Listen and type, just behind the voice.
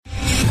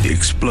The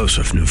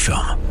explosive new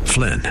film,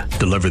 Flynn,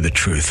 deliver the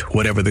truth,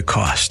 whatever the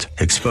cost.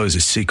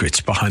 Exposes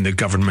secrets behind the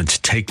government's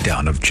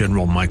takedown of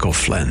General Michael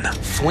Flynn.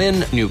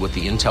 Flynn knew what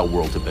the intel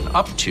world had been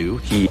up to.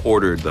 He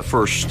ordered the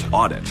first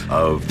audit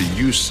of the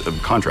use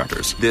of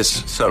contractors.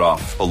 This set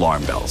off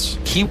alarm bells.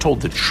 He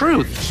told the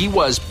truth. He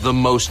was the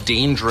most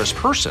dangerous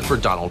person for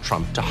Donald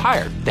Trump to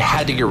hire. They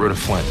had to get rid of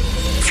Flynn.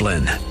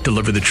 Flynn,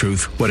 deliver the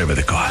truth, whatever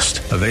the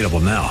cost. Available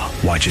now.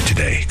 Watch it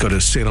today. Go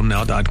to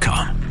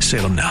salemnow.com.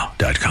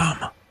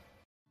 salemnow.com.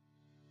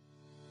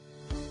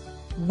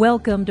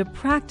 Welcome to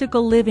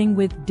Practical Living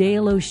with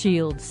Dale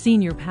O'Shield,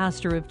 Senior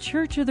Pastor of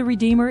Church of the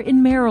Redeemer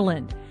in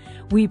Maryland.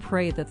 We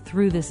pray that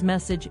through this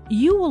message,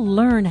 you will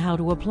learn how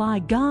to apply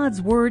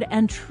God's Word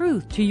and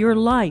truth to your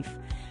life.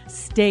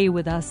 Stay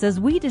with us as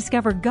we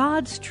discover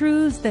God's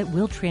truths that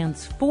will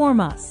transform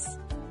us.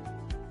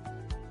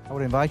 I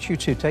would invite you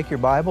to take your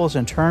Bibles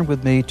and turn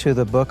with me to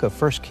the book of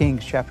 1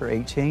 Kings chapter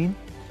 18.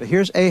 But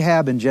here's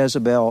Ahab and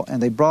Jezebel,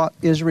 and they brought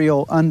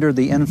Israel under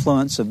the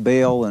influence of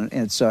Baal, and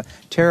it's a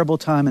terrible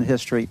time in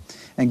history.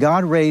 And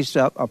God raised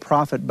up a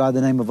prophet by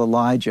the name of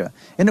Elijah.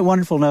 Isn't it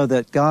wonderful to know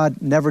that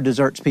God never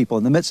deserts people?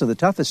 In the midst of the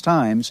toughest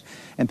times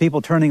and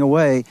people turning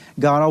away,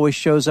 God always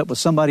shows up with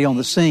somebody on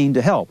the scene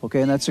to help, okay?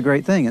 And that's a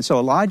great thing. And so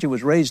Elijah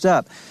was raised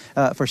up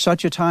for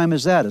such a time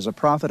as that, as a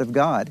prophet of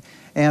God.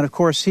 And of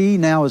course, he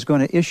now is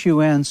going to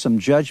issue in some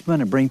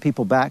judgment and bring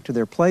people back to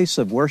their place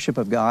of worship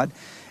of God.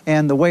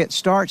 And the way it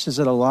starts is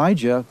that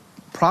Elijah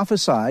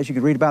prophesies, you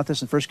can read about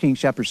this in 1 Kings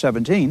chapter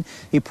 17,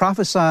 he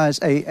prophesies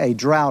a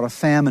drought, a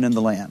famine in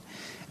the land.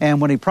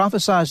 And when he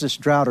prophesies this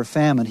drought or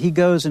famine, he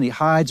goes and he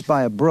hides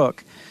by a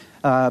brook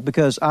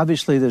because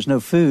obviously there's no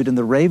food, and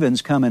the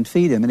ravens come and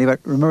feed him. And you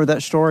remember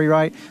that story,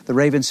 right? The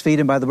ravens feed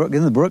him by the brook.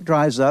 Then the brook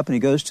dries up, and he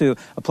goes to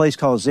a place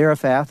called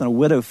Zarephath, and a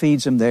widow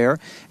feeds him there.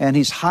 And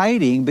he's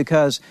hiding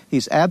because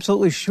he's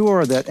absolutely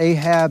sure that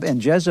Ahab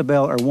and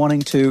Jezebel are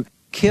wanting to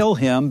kill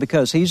him,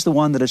 because he's the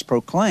one that has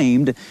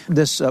proclaimed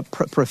this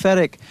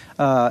prophetic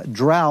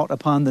drought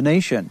upon the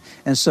nation.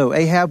 And so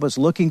Ahab was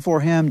looking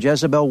for him.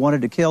 Jezebel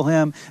wanted to kill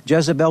him.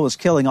 Jezebel was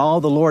killing all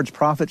the Lord's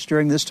prophets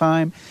during this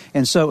time.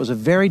 And so it was a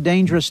very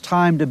dangerous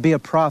time to be a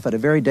prophet, a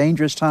very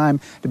dangerous time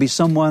to be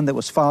someone that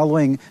was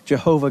following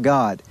Jehovah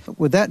God.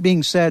 With that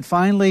being said,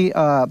 finally,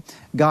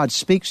 God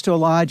speaks to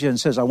Elijah and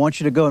says, I want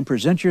you to go and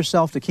present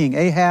yourself to King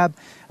Ahab.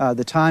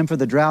 The time for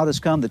the drought has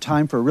come. The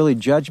time for really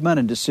judgment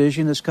and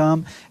decision has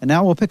come. And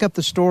now we'll pick up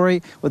the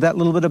story with that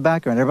little bit of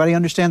background. Everybody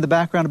understand the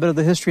background, a bit of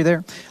the history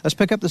there? Let's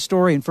pick up the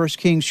story in 1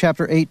 Kings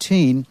chapter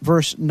 18,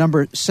 verse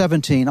number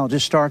 17. I'll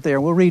just start there.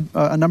 We'll read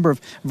a number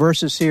of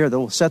verses here that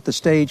will set the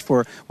stage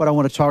for what I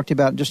want to talk to you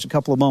about in just a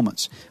couple of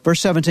moments. Verse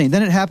 17,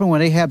 Then it happened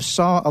when Ahab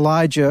saw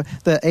Elijah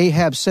that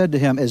Ahab said to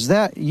him, Is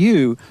that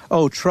you,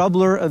 O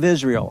troubler of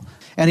Israel?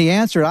 And he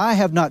answered, I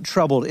have not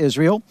troubled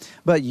Israel,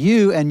 but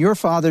you and your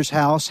father's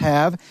house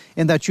have,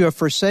 in that you have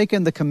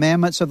forsaken the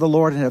commandments of the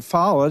Lord and have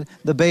followed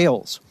the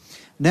Baals.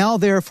 Now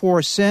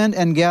therefore send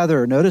and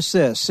gather, notice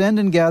this, send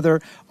and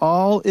gather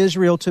all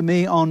Israel to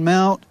me on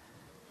Mount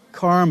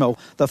Carmel,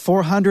 the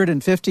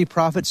 450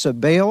 prophets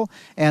of Baal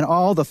and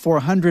all the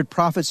 400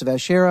 prophets of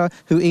Asherah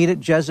who eat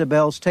at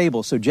Jezebel's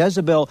table. So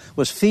Jezebel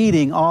was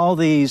feeding all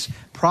these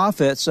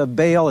prophets of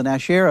Baal and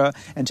Asherah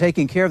and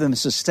taking care of them and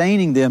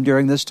sustaining them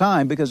during this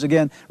time because,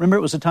 again, remember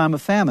it was a time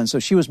of famine. So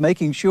she was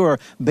making sure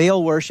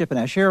Baal worship and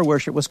Asherah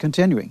worship was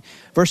continuing.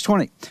 Verse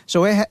 20,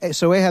 So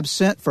Ahab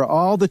sent for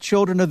all the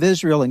children of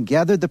Israel and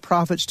gathered the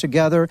prophets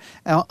together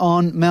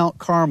on Mount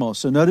Carmel.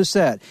 So notice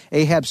that.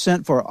 Ahab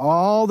sent for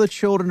all the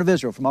children of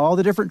Israel from all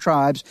the different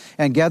tribes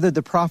and gathered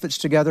the prophets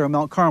together on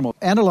Mount Carmel.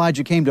 And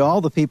Elijah came to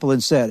all the people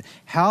and said,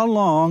 How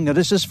long,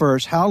 notice this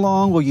verse, how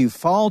long will you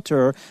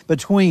falter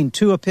between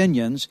two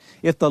opinions?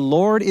 If the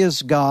Lord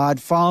is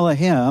God, follow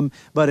him,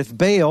 but if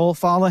Baal,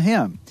 follow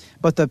him.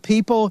 But the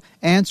people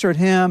answered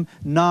him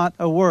not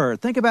a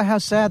word. Think about how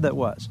sad that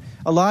was.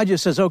 Elijah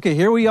says, okay,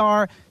 here we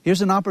are.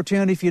 Here's an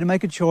opportunity for you to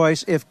make a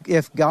choice.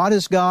 If God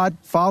is God,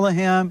 follow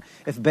him.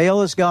 If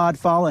Baal is God,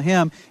 follow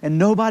him. And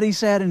nobody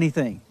said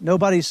anything.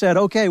 Nobody said,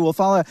 okay, we'll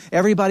follow.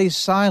 Everybody's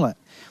silent.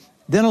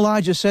 Then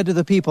Elijah said to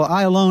the people,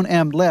 I alone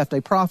am left,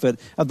 a prophet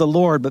of the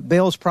Lord, but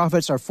Baal's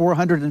prophets are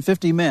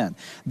 450 men.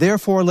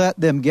 Therefore let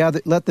them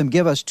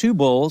give us 2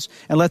 bulls,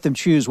 and let them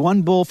choose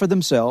 1 bull for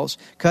themselves,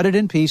 cut it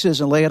in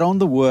pieces and lay it on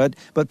the wood,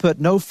 but put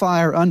no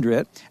fire under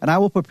it. And I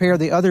will prepare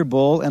the other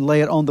bull and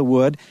lay it on the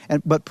wood,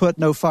 but put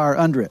no fire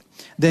under it.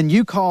 Then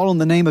you call on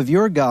the name of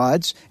your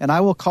gods, and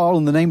I will call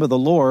on the name of the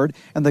Lord,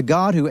 and the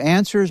God who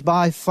answers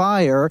by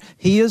fire,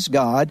 he is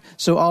God.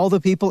 So all the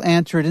people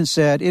answered and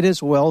said, it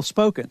is well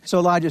spoken. So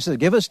Elijah said,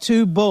 give us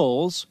 2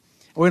 bulls.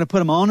 We're going to put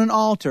them on an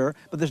altar,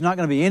 but there's not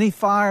going to be any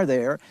fire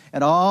there.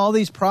 And all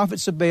these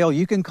prophets of Baal,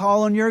 you can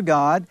call on your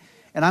God,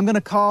 and I'm going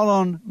to call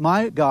on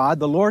my God,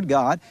 the Lord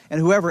God, and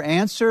whoever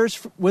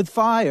answers with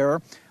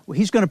fire,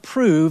 he's going to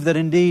prove that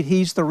indeed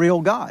he's the real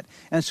God.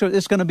 And so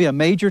it's going to be a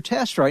major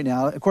test right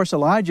now. Of course,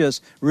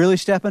 Elijah's really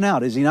stepping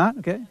out, is he not?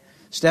 Okay,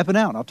 stepping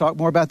out. I'll talk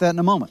more about that in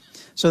a moment.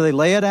 So they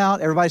lay it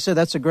out. Everybody said,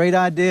 that's a great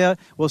idea.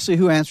 We'll see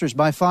who answers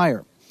by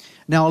fire.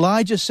 Now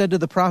Elijah said to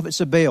the prophets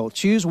of Baal,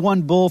 choose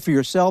one bull for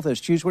yourself, as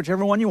choose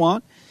whichever one you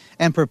want,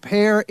 and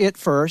prepare it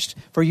first,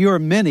 for you are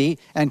many,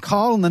 and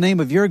call on the name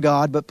of your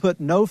God, but put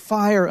no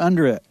fire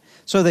under it.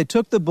 So they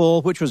took the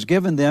bull which was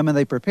given them, and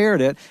they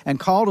prepared it, and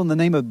called on the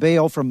name of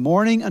Baal from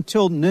morning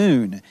until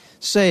noon,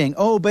 saying,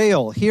 O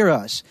Baal, hear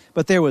us.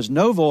 But there was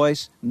no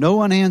voice, no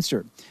one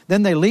answered.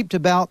 Then they leaped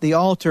about the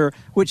altar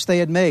which they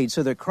had made.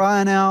 So they're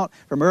crying out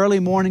from early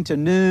morning to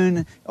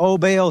noon, O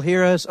Baal,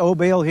 hear us, O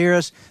Baal, hear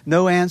us.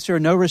 No answer,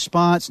 no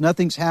response,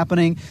 nothing's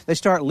happening. They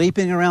start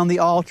leaping around the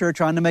altar,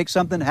 trying to make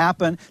something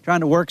happen,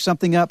 trying to work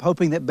something up,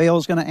 hoping that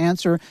Baal's going to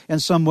answer in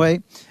some way.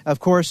 Of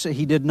course,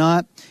 he did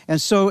not. And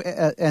so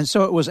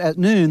it was at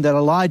noon that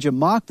Elijah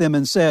mocked them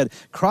and said,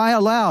 cry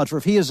aloud, for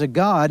if he is a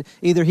god,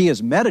 either he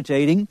is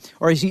meditating,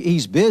 or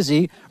he's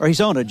busy, or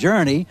he's on a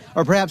journey,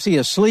 or perhaps he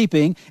is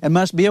sleeping and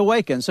must be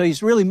awakened. So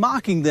he's really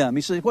mocking them.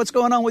 He says, what's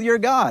going on with your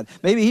God?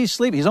 Maybe he's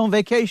sleeping. He's on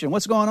vacation.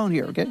 What's going on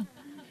here? Okay.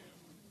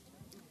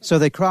 So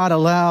they cried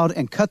aloud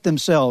and cut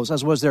themselves,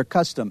 as was their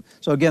custom.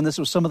 So again, this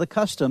was some of the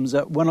customs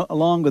that went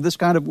along with this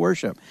kind of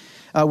worship,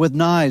 with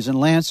knives and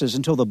lances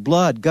until the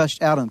blood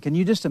gushed out of them. Can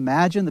you just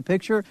imagine the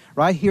picture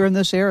right here in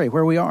this area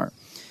where we are?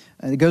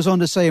 And it goes on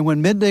to say, and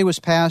when midday was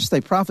past,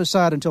 they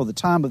prophesied until the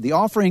time of the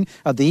offering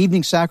of the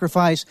evening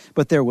sacrifice,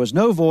 but there was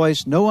no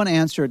voice, no one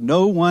answered,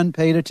 no one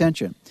paid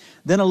attention.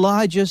 Then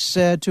Elijah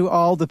said to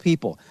all the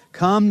people,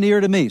 come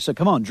near to me. So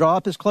come on, draw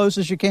up as close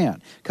as you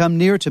can. Come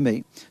near to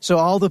me. So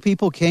all the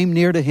people came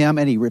near to him,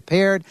 and he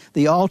repaired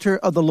the altar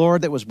of the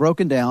Lord that was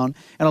broken down.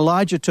 And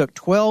Elijah took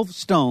 12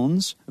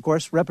 stones, of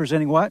course,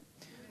 representing what?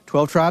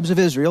 12 tribes of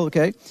Israel,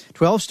 okay?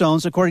 12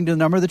 stones according to the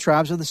number of the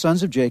tribes of the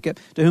sons of Jacob,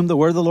 to whom the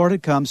word of the Lord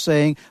had come,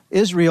 saying,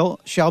 Israel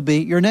shall be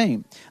your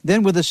name.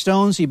 Then with the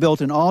stones he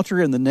built an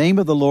altar in the name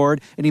of the Lord,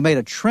 and he made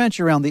a trench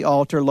around the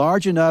altar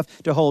large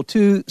enough to hold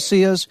 2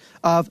 seahs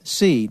of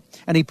seed.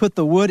 And he put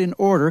the wood in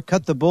order,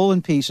 cut the bull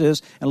in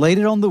pieces, and laid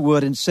it on the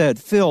wood, and said,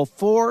 fill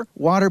 4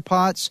 water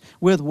pots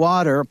with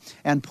water,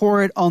 and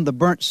pour it on the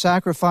burnt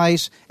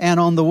sacrifice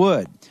and on the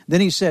wood. Then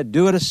he said,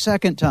 do it a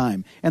second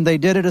time. And they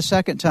did it a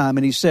second time.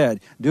 And he said,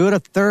 do it a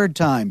third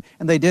time.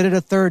 And they did it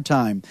a third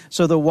time.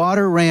 So the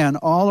water ran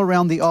all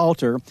around the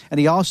altar, and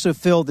he also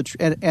filled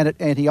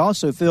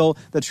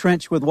the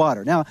trench with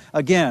water. Now,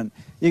 again,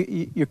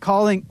 you're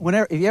calling,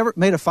 whenever, have you ever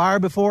made a fire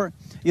before?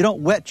 You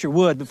don't wet your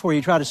wood before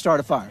you try to start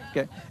a fire,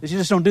 okay? You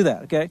just don't do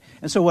that, okay?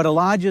 And so what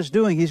Elijah's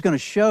doing, he's going to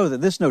show that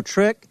this is no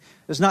trick.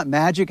 There's not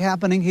magic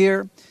happening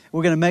here.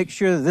 We're going to make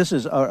sure that this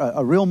is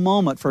a real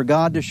moment for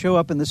God to show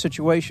up in this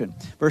situation.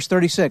 Verse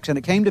 36, and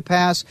it came to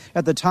pass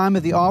at the time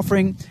of the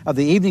offering of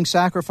the evening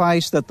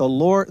sacrifice that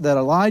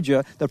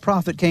Elijah, the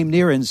prophet, came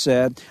near and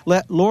said,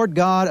 let Lord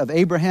God of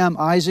Abraham,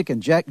 Isaac,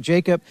 and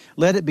Jacob,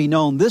 let it be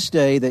known this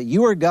day that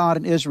you are God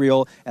in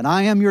Israel, and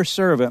I am your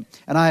servant,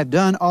 and I have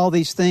done all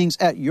these things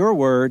at your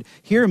word.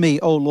 Hear me,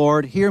 O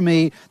Lord, hear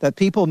me, that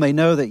people may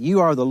know that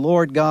you are the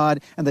Lord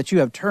God, and that you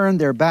have turned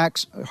their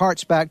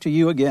hearts back to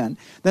you again.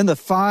 Then the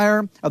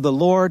fire of the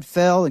Lord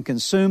fell and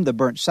consumed the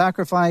burnt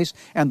sacrifice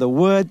and the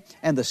wood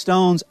and the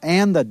stones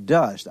and the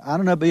dust. I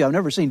don't know about you, I've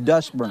never seen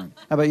dust burn.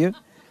 How about you?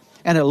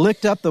 And it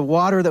licked up the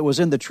water that was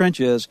in the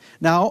trenches.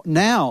 Now,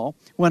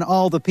 when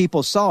all the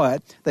people saw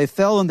it, they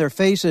fell on their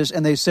faces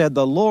and they said,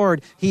 the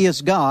Lord, He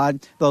is God.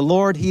 The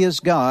Lord, He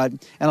is God.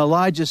 And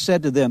Elijah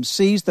said to them,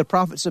 seize the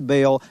prophets of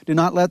Baal. Do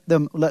not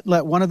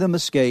let one of them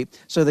escape.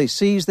 So they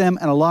seized them,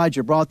 and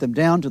Elijah brought them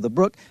down to the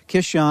brook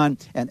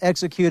Kishon and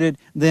executed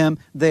them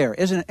there.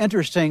 Isn't it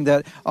interesting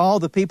that all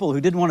the people who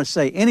didn't want to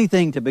say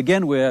anything to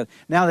begin with,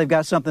 now they've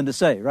got something to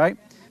say, right?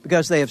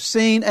 Because they have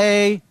seen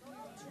a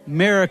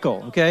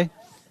miracle, okay?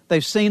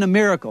 They've seen a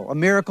miracle. A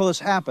miracle has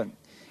happened.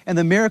 And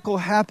the miracle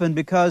happened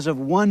because of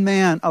one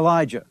man,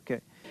 Elijah.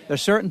 Okay.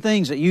 There's certain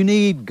things that you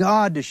need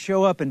God to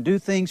show up and do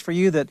things for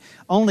you that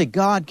only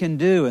God can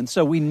do. And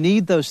so we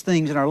need those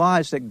things in our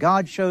lives, that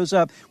God shows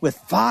up with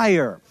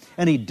fire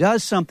and He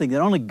does something that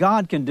only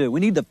God can do.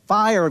 We need the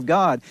fire of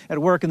God at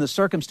work in the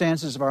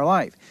circumstances of our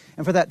life.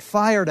 And for that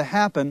fire to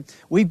happen,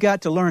 we've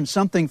got to learn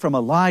something from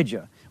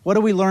Elijah. What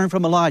do we learn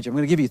from Elijah? I'm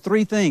going to give you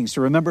 3 things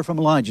to remember from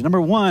Elijah.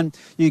 Number 1,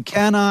 you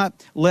cannot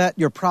let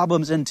your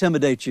problems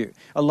intimidate you.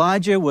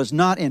 Elijah was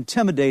not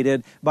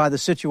intimidated by the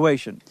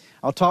situation.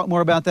 I'll talk more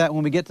about that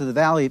when we get to the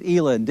Valley of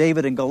Elah and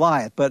David and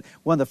Goliath. But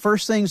one of the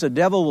first things the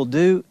devil will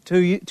do to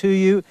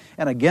you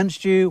and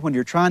against you when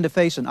you're trying to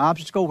face an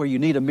obstacle where you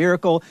need a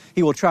miracle,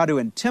 he will try to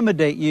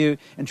intimidate you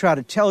and try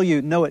to tell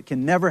you, no, it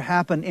can never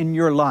happen in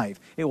your life.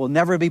 It will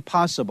never be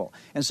possible.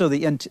 And so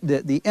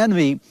the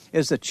enemy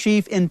is the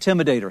chief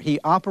intimidator.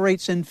 He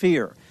operates in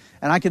fear.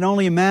 And I can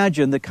only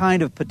imagine the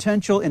kind of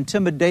potential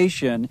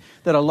intimidation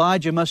that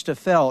Elijah must have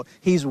felt.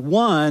 He's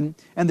one,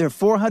 and there are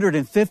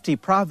 450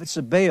 prophets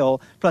of Baal,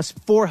 plus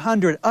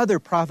 400 other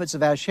prophets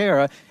of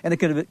Asherah, and it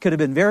could have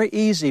been very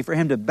easy for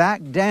him to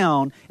back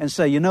down and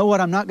say, you know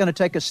what, I'm not going to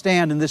take a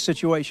stand in this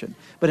situation.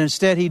 But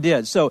instead he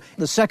did. So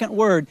the second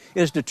word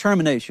is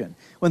determination.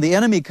 When the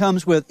enemy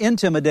comes with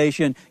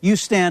intimidation, you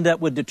stand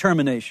up with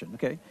determination,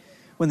 okay?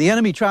 When the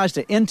enemy tries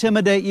to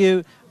intimidate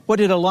you, What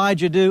did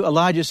Elijah do?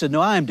 Elijah said,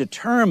 no, I am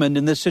determined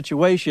in this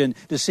situation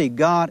to see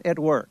God at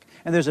work.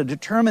 And there's a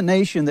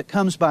determination that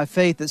comes by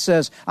faith that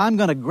says, I'm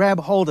going to grab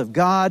hold of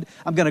God.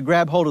 I'm going to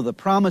grab hold of the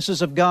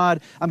promises of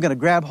God. I'm going to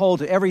grab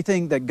hold of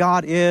everything that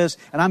God is.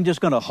 And I'm just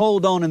going to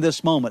hold on in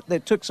this moment.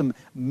 It took some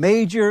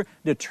major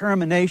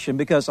determination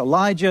because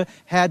Elijah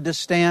had to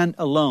stand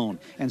alone.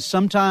 And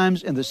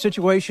sometimes in the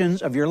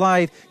situations of your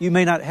life, you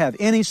may not have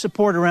any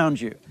support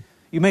around you.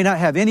 You may not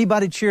have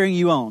anybody cheering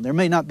you on. There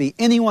may not be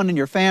anyone in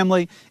your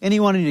family,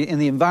 anyone in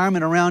the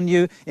environment around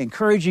you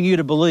encouraging you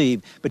to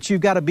believe. But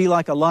you've got to be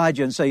like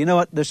Elijah and say, you know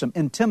what, there's some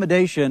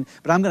intimidation,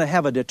 but I'm going to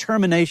have a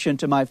determination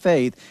to my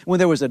faith. When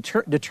there was a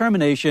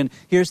determination,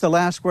 here's the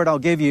last word I'll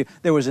give you,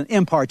 there was an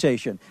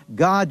impartation.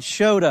 God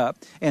showed up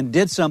and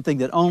did something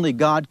that only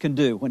God can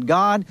do. When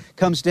God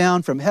comes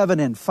down from heaven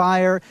in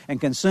fire and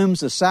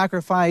consumes the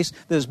sacrifice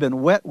that has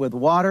been wet with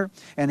water,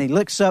 and He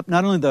licks up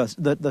not only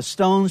the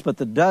stones, but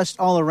the dust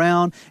all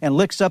around, and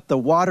licks up the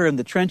water in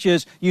the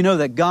trenches, you know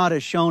that God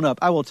has shown up.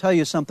 I will tell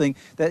you something,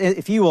 that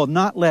if you will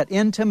not let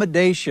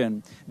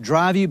intimidation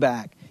drive you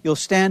back, you'll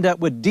stand up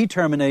with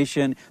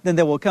determination, then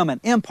there will come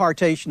an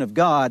impartation of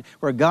God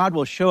where God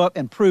will show up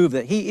and prove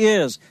that He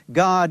is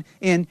God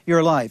in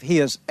your life. He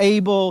is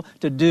able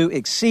to do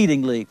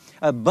exceedingly,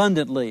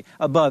 abundantly,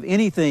 above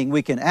anything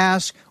we can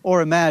ask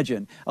or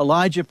imagine.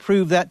 Elijah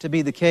proved that to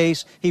be the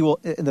case. He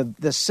will,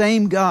 the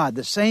same God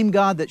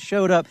that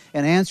showed up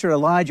and answered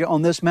Elijah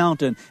on this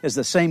mountain is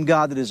the same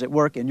God that is at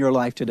work in your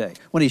life today.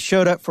 When He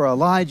showed up for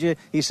Elijah,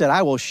 He said,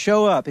 I will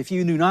show up if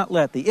you do not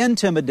let the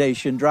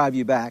intimidation drive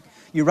you back.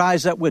 You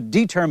rise up with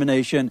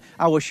determination.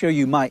 I will show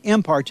you my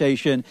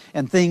impartation,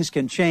 and things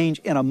can change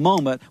in a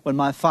moment when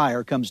my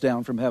fire comes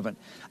down from heaven.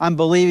 I'm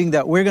believing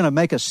that we're going to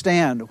make a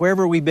stand.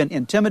 Wherever we've been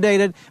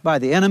intimidated by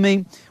the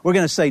enemy, we're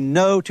going to say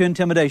no to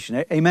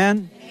intimidation.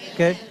 Amen?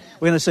 Okay?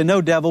 We're going to say,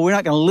 no, devil, we're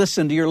not going to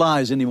listen to your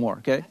lies anymore,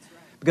 okay?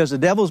 Because the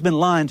devil's been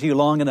lying to you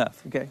long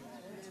enough, okay?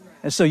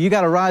 And so you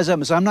got to rise up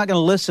and say, I'm not going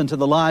to listen to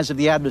the lies of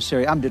the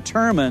adversary. I'm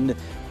determined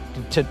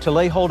to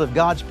lay hold of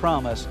God's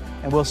promise,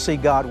 and we'll see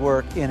God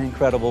work in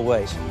incredible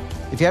ways.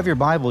 If you have your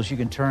Bibles, you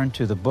can turn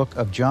to the book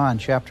of John,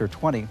 chapter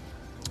 20.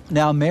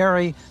 Now,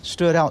 Mary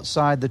stood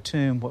outside the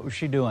tomb. What was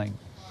she doing?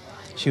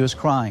 She was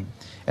crying.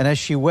 And as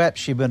she wept,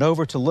 she bent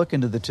over to look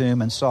into the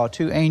tomb and saw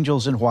two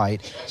angels in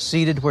white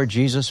seated where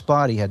Jesus'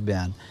 body had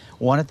been,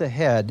 one at the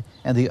head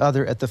and the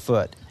other at the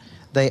foot.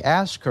 They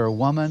asked her,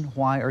 Woman,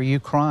 why are you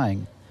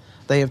crying?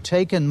 They have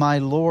taken my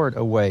Lord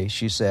away,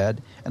 she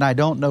said, and I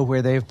don't know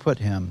where they have put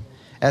Him.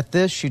 At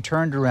this, she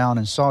turned around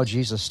and saw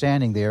Jesus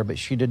standing there, but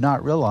she did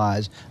not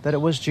realize that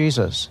it was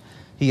Jesus.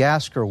 He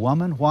asked her,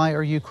 Woman, why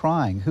are you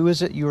crying? Who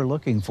is it you are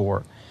looking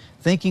for?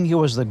 Thinking He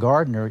was the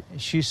gardener,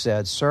 she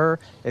said, Sir,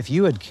 if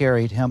you had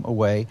carried Him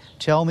away,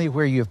 tell me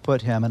where you have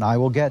put Him, and I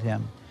will get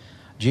Him.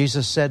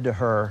 Jesus said to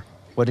her,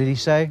 what did He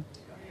say?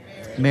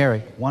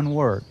 Mary. One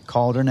word,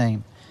 called her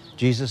name.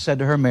 Jesus said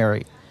to her,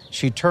 Mary.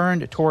 She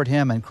turned toward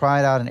Him and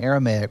cried out in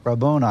Aramaic,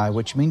 Rabboni,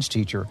 which means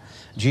teacher.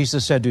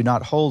 Jesus said, Do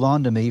not hold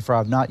on to me, for I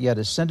have not yet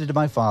ascended to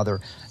my Father.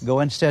 Go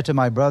instead to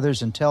my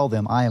brothers and tell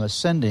them, I am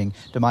ascending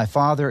to my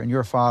Father and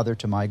your Father,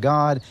 to my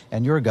God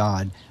and your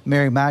God.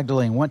 Mary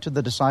Magdalene went to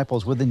the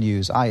disciples with the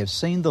news, I have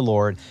seen the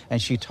Lord,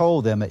 and she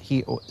told them that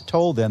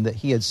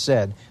He had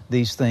said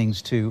these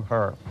things to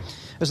her.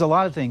 There's a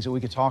lot of things that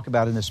we could talk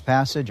about in this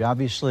passage.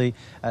 Obviously,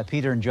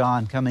 Peter and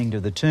John coming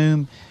to the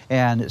tomb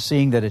and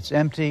seeing that it's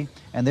empty,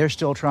 and they're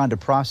still trying to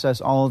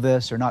process all of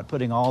this. They're not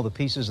putting all the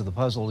pieces of the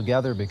puzzle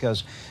together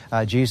because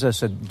Jesus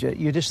said,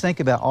 you just think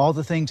about all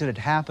the things that had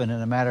happened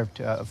in a matter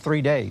of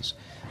 3 days.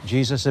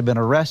 Jesus had been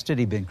arrested,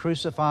 he'd been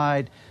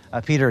crucified,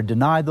 Peter had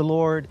denied the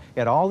Lord, he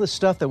had all this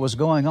stuff that was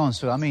going on.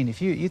 So, I mean,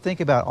 if you think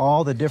about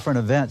all the different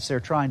events, they're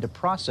trying to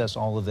process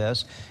all of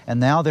this, and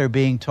now they're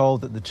being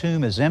told that the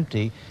tomb is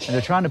empty, and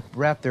they're trying to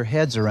wrap their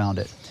heads around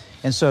it.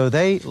 And so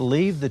they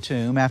leave the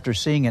tomb after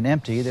seeing it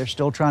empty. They're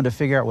still trying to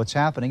figure out what's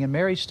happening, and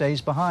Mary stays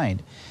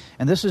behind.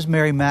 And this is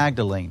Mary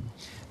Magdalene.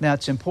 Now,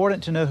 it's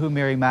important to know who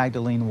Mary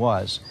Magdalene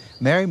was.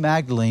 Mary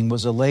Magdalene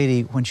was a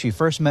lady, when she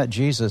first met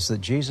Jesus,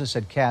 that Jesus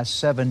had cast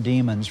 7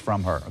 demons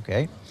from her,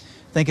 okay?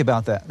 Think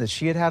about that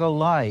she had had a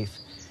life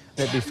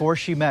that before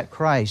she met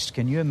Christ,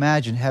 can you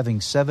imagine having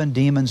 7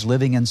 demons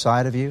living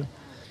inside of you?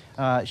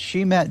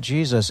 She met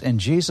Jesus, and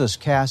Jesus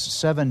cast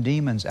 7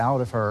 demons out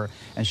of her,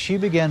 and she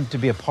began to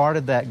be a part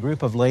of that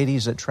group of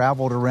ladies that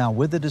traveled around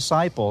with the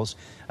disciples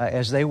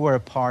as they were a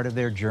part of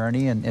their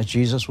journey, and as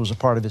Jesus was a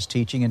part of His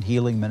teaching and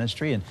healing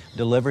ministry and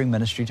delivering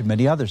ministry to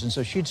many others. And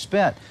so she'd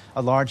spent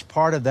a large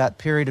part of that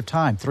period of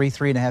time,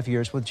 3.5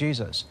 years with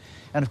Jesus.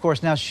 And of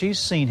course, now she's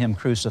seen Him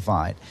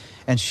crucified,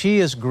 and she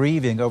is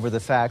grieving over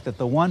the fact that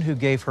the one who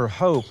gave her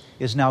hope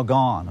is now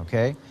gone,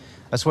 okay?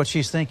 That's what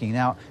she's thinking.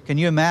 Now, can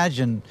you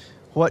imagine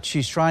what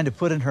she's trying to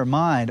put in her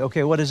mind?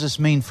 Okay, what does this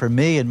mean for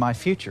me and my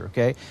future,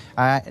 okay?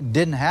 I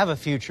didn't have a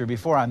future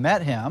before I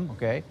met Him,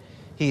 okay?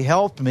 He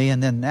helped me,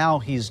 and then now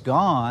He's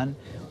gone.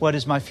 What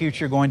is my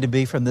future going to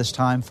be from this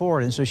time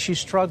forward? And so she's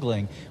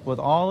struggling with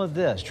all of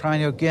this, trying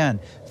to, again,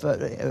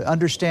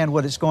 understand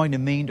what it's going to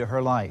mean to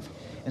her life.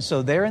 And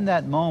so there in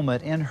that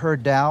moment, in her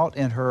doubt,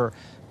 in her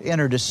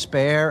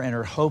despair and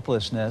her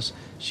hopelessness,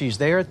 she's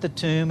there at the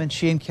tomb and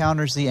she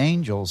encounters the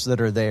angels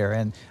that are there.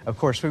 And of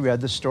course, we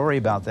read the story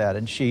about that.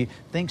 And she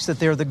thinks that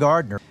they're the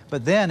gardener.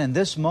 But then in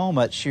this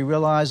moment, she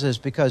realizes,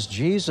 because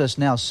Jesus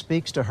now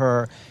speaks to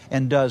her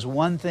and does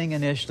one thing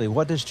initially.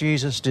 What does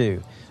Jesus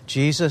do?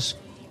 Jesus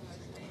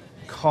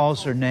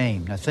calls her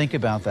name. Now think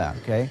about that,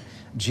 okay?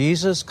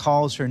 Jesus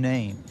calls her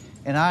name.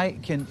 And I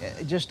can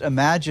just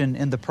imagine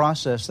in the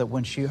process that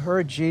when she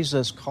heard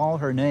Jesus call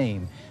her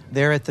name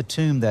there at the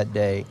tomb that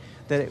day,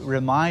 that it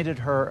reminded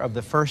her of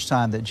the first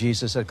time that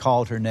Jesus had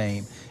called her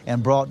name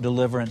and brought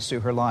deliverance to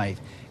her life.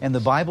 And the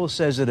Bible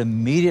says that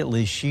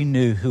immediately she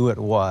knew who it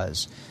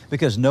was,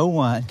 because no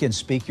one can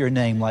speak your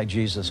name like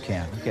Jesus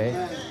can,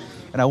 okay?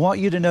 And I want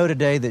you to know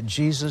today that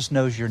Jesus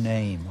knows your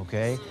name,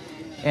 okay?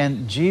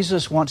 And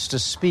Jesus wants to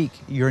speak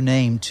your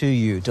name to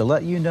you, to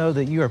let you know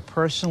that you are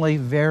personally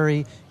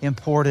very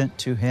important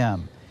to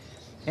Him.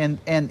 And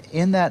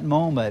in that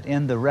moment,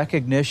 in the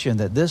recognition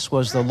that this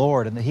was the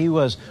Lord and that He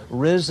was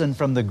risen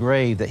from the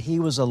grave, that He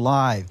was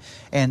alive,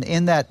 and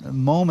in that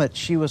moment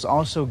she was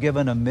also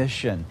given a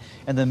mission.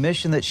 And the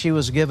mission that she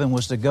was given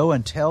was to go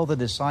and tell the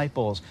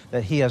disciples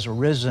that He has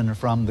risen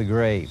from the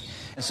grave.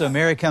 And so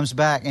Mary comes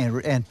back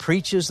and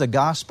preaches the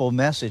gospel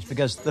message,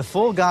 because the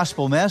full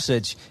gospel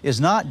message is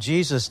not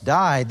Jesus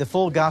died. The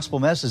full gospel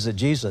message is that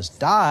Jesus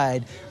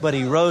died, but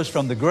He rose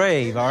from the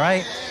grave, all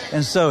right?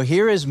 And so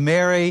here is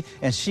Mary,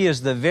 and she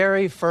is the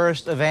very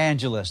first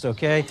evangelist,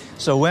 okay?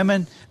 So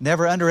women,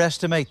 never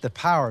underestimate the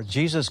power.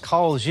 Jesus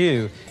calls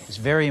you. It's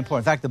very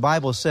important. In fact, the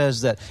Bible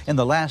says that in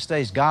the last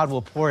days, God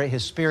will pour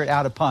His Spirit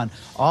out upon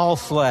all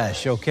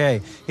flesh,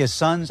 okay? His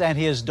sons and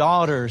His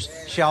daughters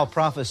shall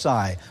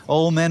prophesy.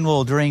 Old men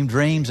will dream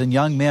dreams and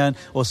young men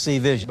will see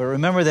visions. But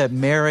remember that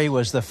Mary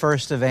was the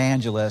first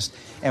evangelist.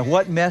 And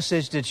what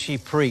message did she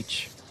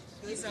preach?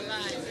 He's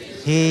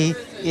alive. He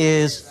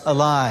is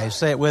alive.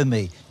 Say it with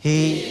me.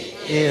 He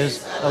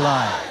is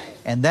alive.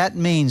 And that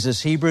means,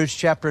 as Hebrews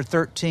chapter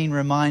 13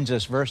 reminds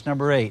us, verse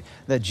number 8,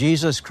 that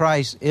Jesus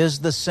Christ is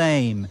the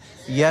same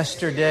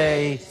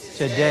yesterday,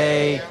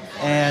 today,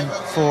 and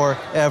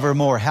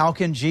forevermore. How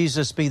can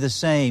Jesus be the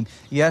same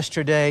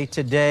yesterday,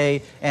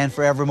 today, and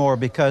forevermore?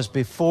 Because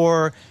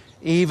before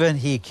even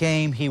He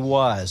came, He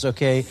was,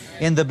 okay?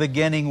 In the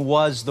beginning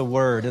was the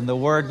Word, and the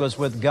Word was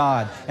with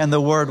God, and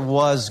the Word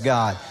was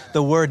God.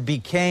 The Word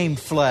became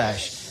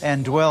flesh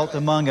and dwelt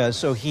among us.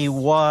 So He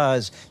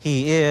was,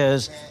 He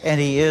is, and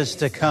He is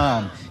to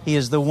come. He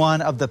is the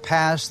one of the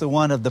past, the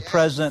one of the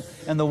present,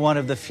 and the one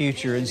of the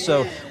future. And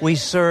so we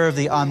serve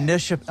the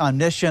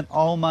omniscient,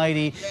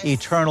 almighty,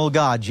 eternal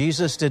God.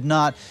 Jesus did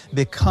not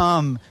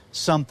become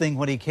something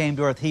when He came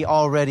to earth. He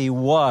already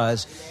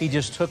was. He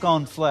just took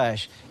on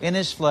flesh. In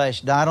His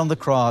flesh, died on the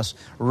cross,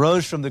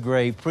 rose from the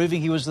grave,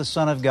 proving He was the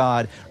Son of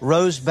God,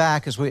 rose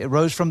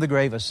from the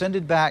grave,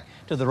 ascended back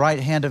to the right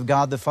hand of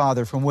God the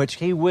Father, from which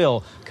He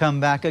will come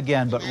back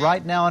again. But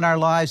right now in our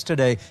lives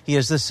today, He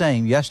is the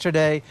same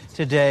yesterday,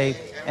 today,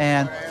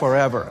 and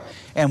forever.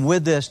 And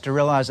with this, to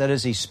realize that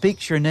as He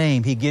speaks your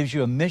name, He gives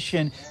you a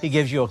mission, He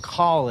gives you a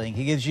calling,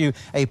 He gives you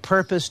a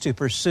purpose to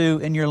pursue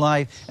in your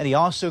life, and He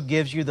also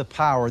gives you the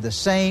power. The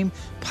same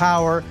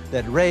power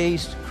that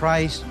raised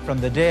Christ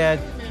from the dead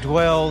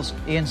dwells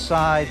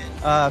inside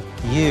of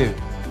you.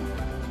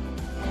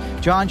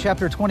 John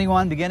chapter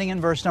 21, beginning in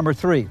verse number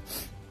 3.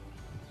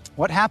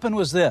 What happened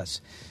was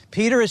this.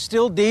 Peter is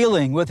still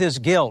dealing with his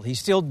guilt. He's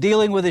still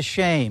dealing with his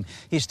shame.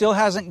 He still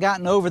hasn't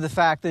gotten over the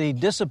fact that he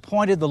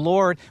disappointed the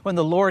Lord when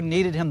the Lord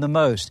needed him the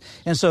most.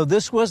 And so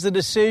this was the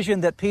decision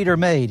that Peter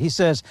made. He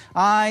says,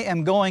 I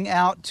am going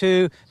out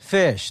to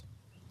fish.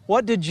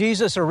 What did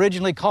Jesus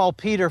originally call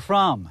Peter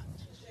from?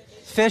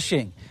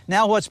 Fishing.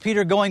 Now what's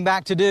Peter going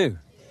back to do?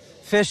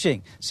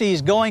 Fishing. See,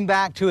 he's going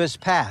back to his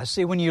past.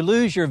 See, when you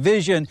lose your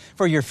vision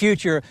for your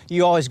future,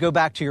 you always go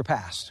back to your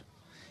past.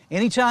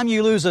 Anytime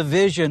you lose a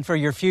vision for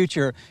your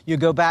future, you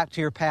go back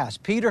to your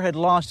past. Peter had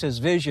lost his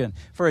vision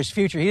for his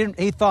future.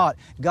 He thought,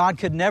 God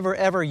could never,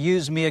 ever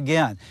use me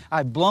again.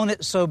 I've blown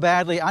it so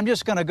badly. I'm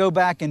just going to go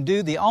back and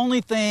do the only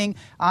thing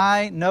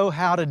I know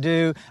how to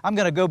do. I'm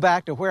going to go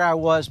back to where I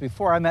was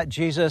before I met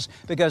Jesus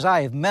because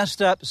I have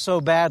messed up so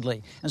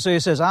badly. And so he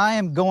says, I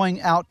am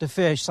going out to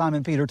fish,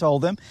 Simon Peter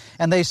told them.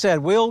 And they said,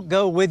 we'll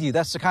go with you.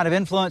 That's the kind of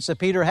influence that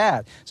Peter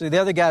had. So the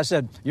other guy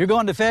said, you're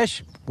going to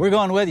fish? We're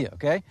going with you,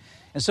 okay?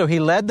 And so He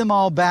led them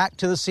all back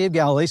to the Sea of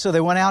Galilee. So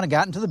they went out and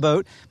got into the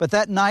boat. But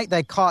that night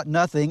they caught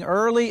nothing.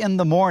 Early in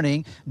the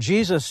morning,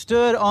 Jesus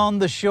stood on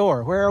the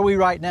shore. Where are we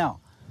right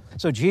now?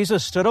 So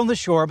Jesus stood on the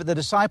shore, but the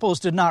disciples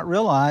did not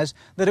realize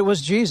that it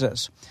was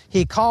Jesus.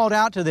 He called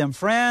out to them,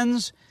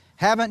 friends,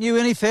 haven't you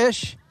any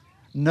fish?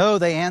 No,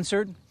 they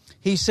answered.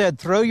 He said,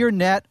 throw your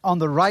net on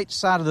the right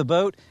side of the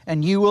boat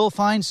and you will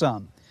find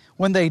some.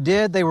 When they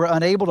did, they were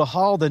unable to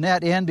haul the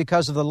net in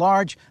because of the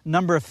large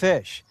number of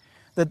fish.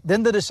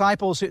 Then the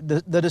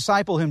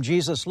disciple whom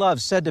Jesus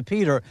loved said to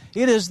Peter,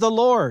 it is the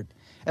Lord.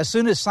 As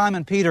soon as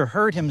Simon Peter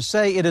heard him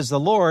say, "It is the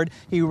Lord,"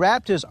 he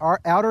wrapped his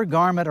outer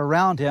garment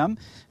around him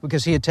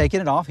because he had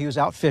taken it off. He was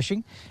out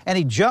fishing, and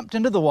he jumped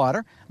into the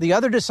water. The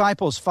other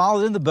disciples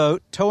followed in the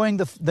boat, towing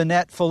the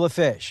net full of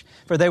fish,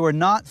 for they were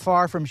not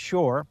far from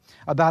shore,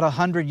 about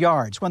 100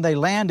 yards. When they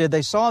landed,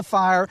 they saw a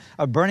fire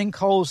of burning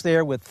coals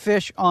there with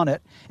fish on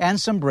it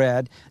and some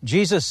bread.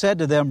 Jesus said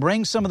to them,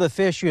 "Bring some of the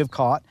fish you have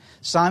caught."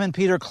 Simon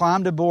Peter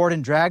climbed aboard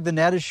and dragged the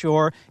net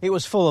ashore. It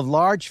was full of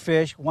large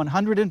fish,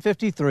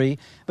 153,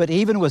 but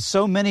even with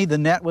so many, the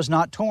net was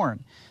not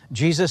torn.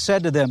 Jesus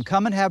said to them,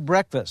 "Come and have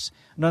breakfast."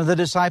 None of the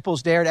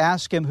disciples dared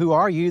ask him, "Who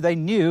are you?" They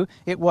knew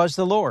it was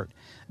the Lord.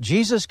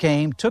 Jesus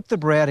came, took the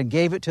bread, and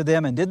gave it to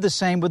them, and did the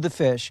same with the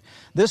fish.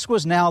 This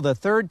was now the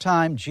third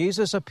time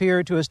Jesus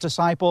appeared to his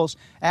disciples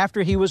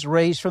after he was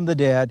raised from the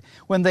dead.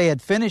 When they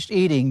had finished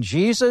eating,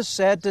 Jesus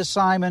said to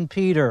Simon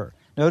Peter,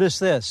 notice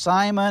this,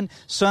 "Simon,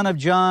 son of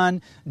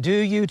John, do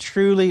you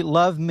truly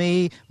love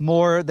me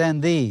more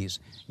than these?"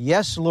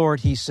 "Yes,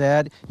 Lord," he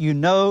said, "you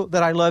know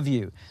that I love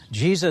you."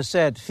 Jesus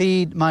said,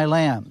 "Feed my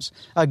lambs."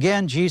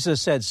 Again, Jesus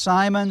said,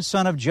 "Simon,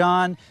 son of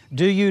John,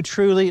 do you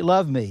truly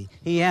love me?"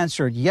 He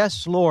answered,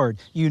 "Yes, Lord,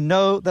 you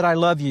know that I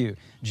love you."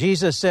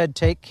 Jesus said,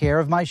 "Take care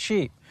of my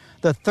sheep."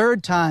 The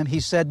third time he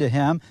said to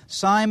him,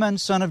 "Simon,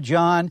 son of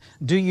John,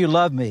 do you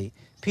love me?"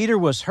 Peter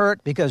was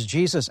hurt because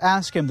Jesus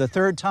asked him the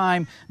third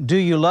time, "Do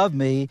you love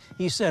me?"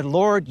 He said,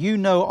 "Lord, you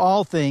know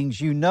all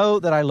things. You know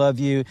that I love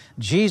you."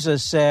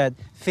 Jesus said,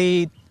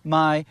 "Feed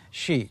my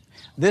sheep."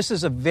 This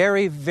is a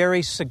very,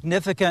 very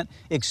significant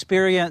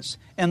experience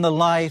in the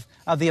life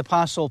of the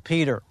Apostle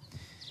Peter,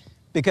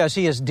 because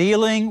he is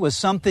dealing with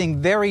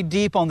something very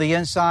deep on the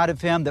inside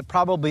of him that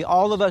probably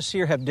all of us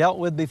here have dealt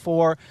with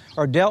before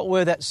or dealt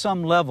with at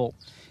some level.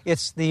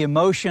 It's the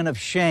emotion of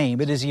shame.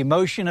 It is the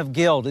emotion of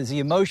guilt. It's the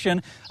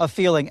emotion of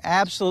feeling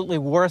absolutely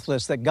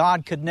worthless, that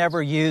God could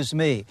never use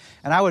me.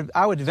 And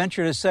I would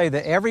venture to say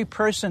that every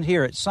person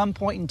here at some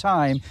point in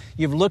time,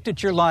 you've looked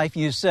at your life,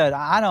 you said,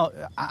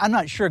 I'm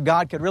not sure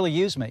God could really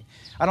use me.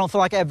 I don't feel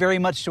like I have very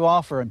much to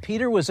offer. And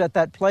Peter was at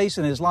that place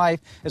in his life,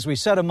 as we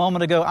said a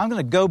moment ago, I'm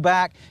going to go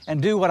back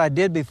and do what I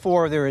did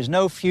before. There is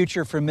no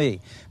future for me.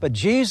 But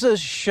Jesus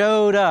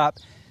showed up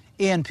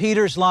in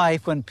Peter's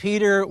life when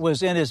Peter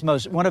was in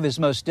one of his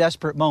most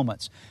desperate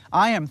moments.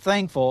 I am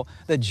thankful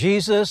that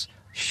Jesus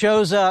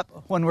shows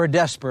up when we're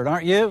desperate,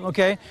 aren't you?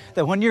 Okay?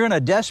 That when you're in a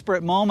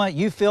desperate moment,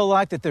 you feel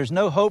like that there's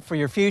no hope for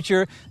your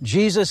future,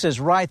 Jesus is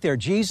right there.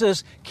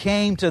 Jesus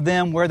came to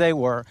them where they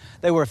were.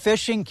 They were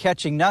fishing,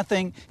 catching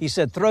nothing. He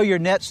said, "Throw your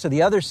nets to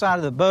the other side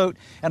of the boat."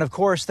 And of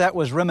course, that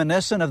was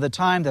reminiscent of the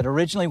time that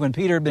originally when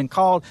Peter had been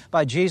called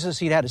by Jesus,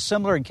 he'd had a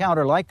similar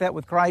encounter like that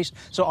with Christ.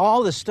 So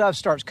all this stuff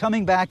starts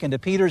coming back into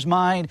Peter's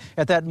mind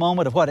at that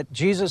moment of what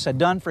Jesus had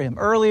done for him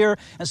earlier.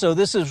 And so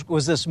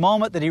was this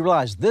moment that he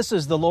realized, this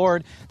is the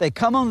Lord. They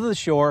come onto the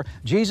shore.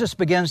 Jesus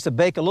begins to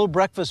bake a little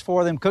breakfast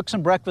for them, cook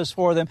some breakfast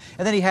for them,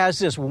 and then he has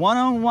this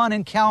one-on-one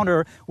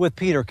encounter with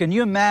Peter. Can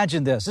you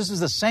imagine this? This is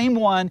the same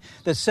one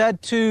that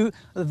said to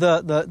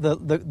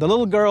the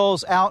little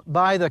girls out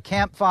by the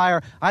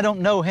campfire, "I don't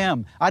know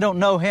him, I don't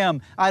know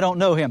him, I don't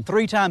know him."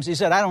 3 times he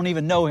said, "I don't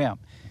even know him."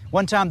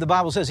 One time the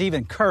Bible says he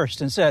even cursed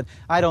and said,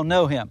 "I don't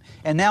know him."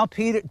 And now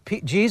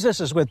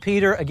Jesus is with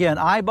Peter again,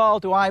 eyeball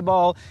to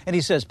eyeball, and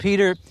he says,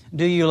 "Peter,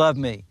 do you love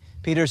me?"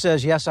 Peter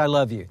says, "Yes, I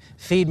love you.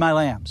 Feed my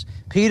lambs."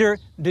 "Peter,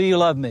 do you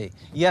love me?"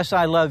 "Yes,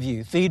 I love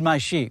you. Feed my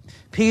sheep."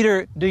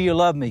 "Peter, do you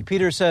love me?"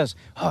 Peter says,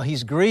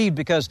 he's grieved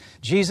because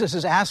Jesus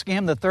is asking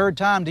him the third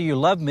time, "Do you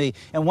love me?"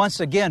 And once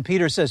again,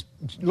 Peter says,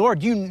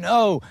 "Lord, you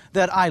know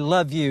that I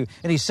love you."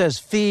 And he says,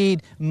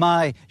 "Feed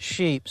my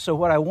sheep." So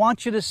what I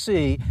want you to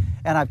see,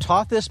 and I've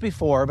taught this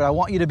before, but I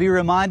want you to be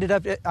reminded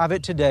of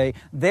it today,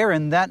 there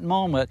in that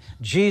moment,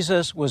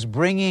 Jesus was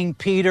bringing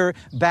Peter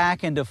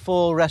back into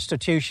full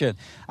restitution.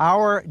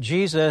 Our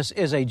Jesus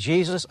is a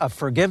Jesus of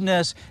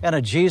forgiveness and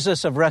a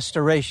Jesus of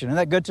restoration. Isn't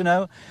that good to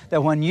know?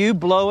 That when you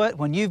blow it,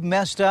 when you've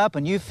messed up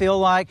and you feel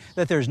like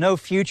that there's no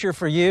future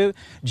for you,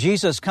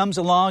 Jesus comes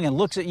along and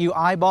looks at you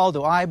eyeball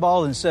to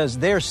eyeball and says,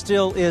 there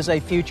still is a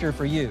future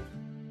for you.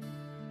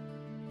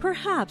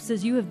 Perhaps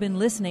as you have been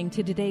listening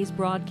to today's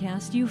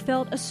broadcast, you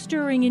felt a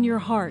stirring in your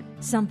heart,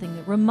 something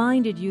that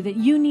reminded you that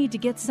you need to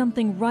get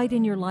something right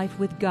in your life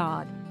with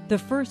God. The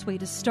first way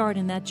to start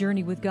in that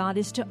journey with God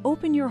is to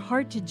open your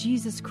heart to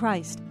Jesus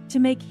Christ, to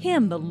make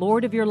Him the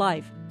Lord of your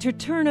life, to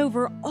turn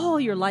over all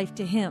your life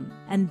to Him.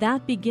 And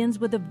that begins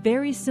with a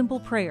very simple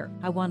prayer.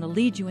 I want to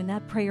lead you in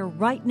that prayer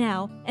right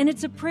now, and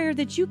it's a prayer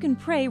that you can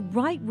pray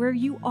right where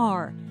you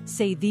are.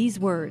 Say these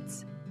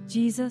words: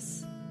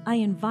 Jesus, I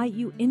invite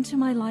you into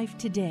my life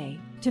today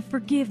to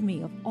forgive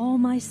me of all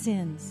my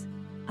sins.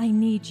 I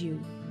need you.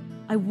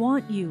 I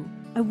want you.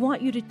 I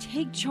want you to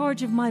take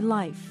charge of my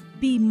life.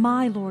 Be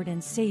my Lord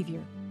and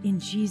Savior, in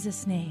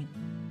Jesus' name.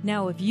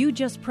 Now, if you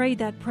just prayed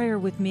that prayer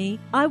with me,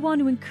 I want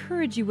to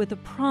encourage you with a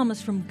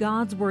promise from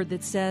God's Word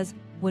that says,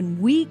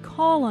 when we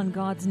call on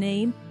God's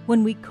name,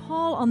 when we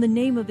call on the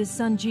name of His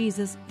Son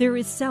Jesus, there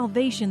is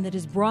salvation that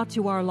is brought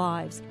to our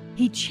lives.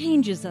 He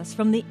changes us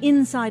from the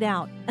inside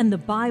out, and the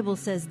Bible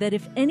says that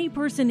if any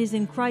person is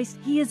in Christ,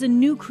 he is a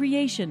new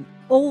creation.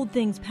 Old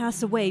things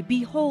pass away.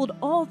 Behold,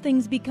 all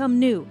things become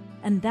new.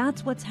 And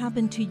that's what's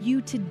happened to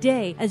you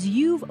today as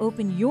you've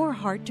opened your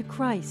heart to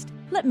Christ.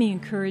 Let me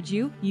encourage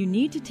you, you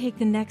need to take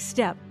the next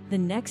step. The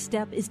next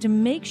step is to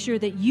make sure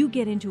that you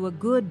get into a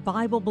good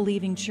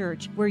Bible-believing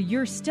church where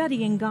you're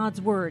studying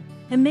God's Word.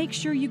 And make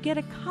sure you get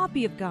a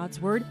copy of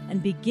God's Word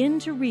and begin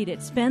to read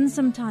it. Spend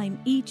some time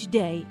each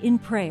day in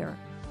prayer.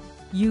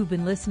 You've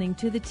been listening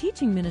to the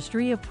teaching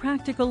ministry of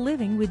Practical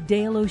Living with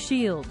Dale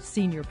O'Shield,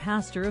 Senior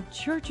Pastor of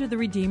Church of the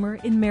Redeemer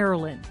in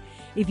Maryland.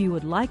 If you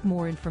would like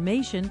more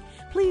information,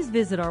 please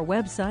visit our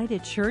website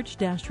at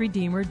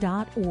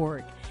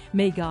church-redeemer.org.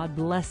 May God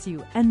bless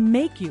you and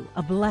make you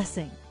a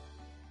blessing.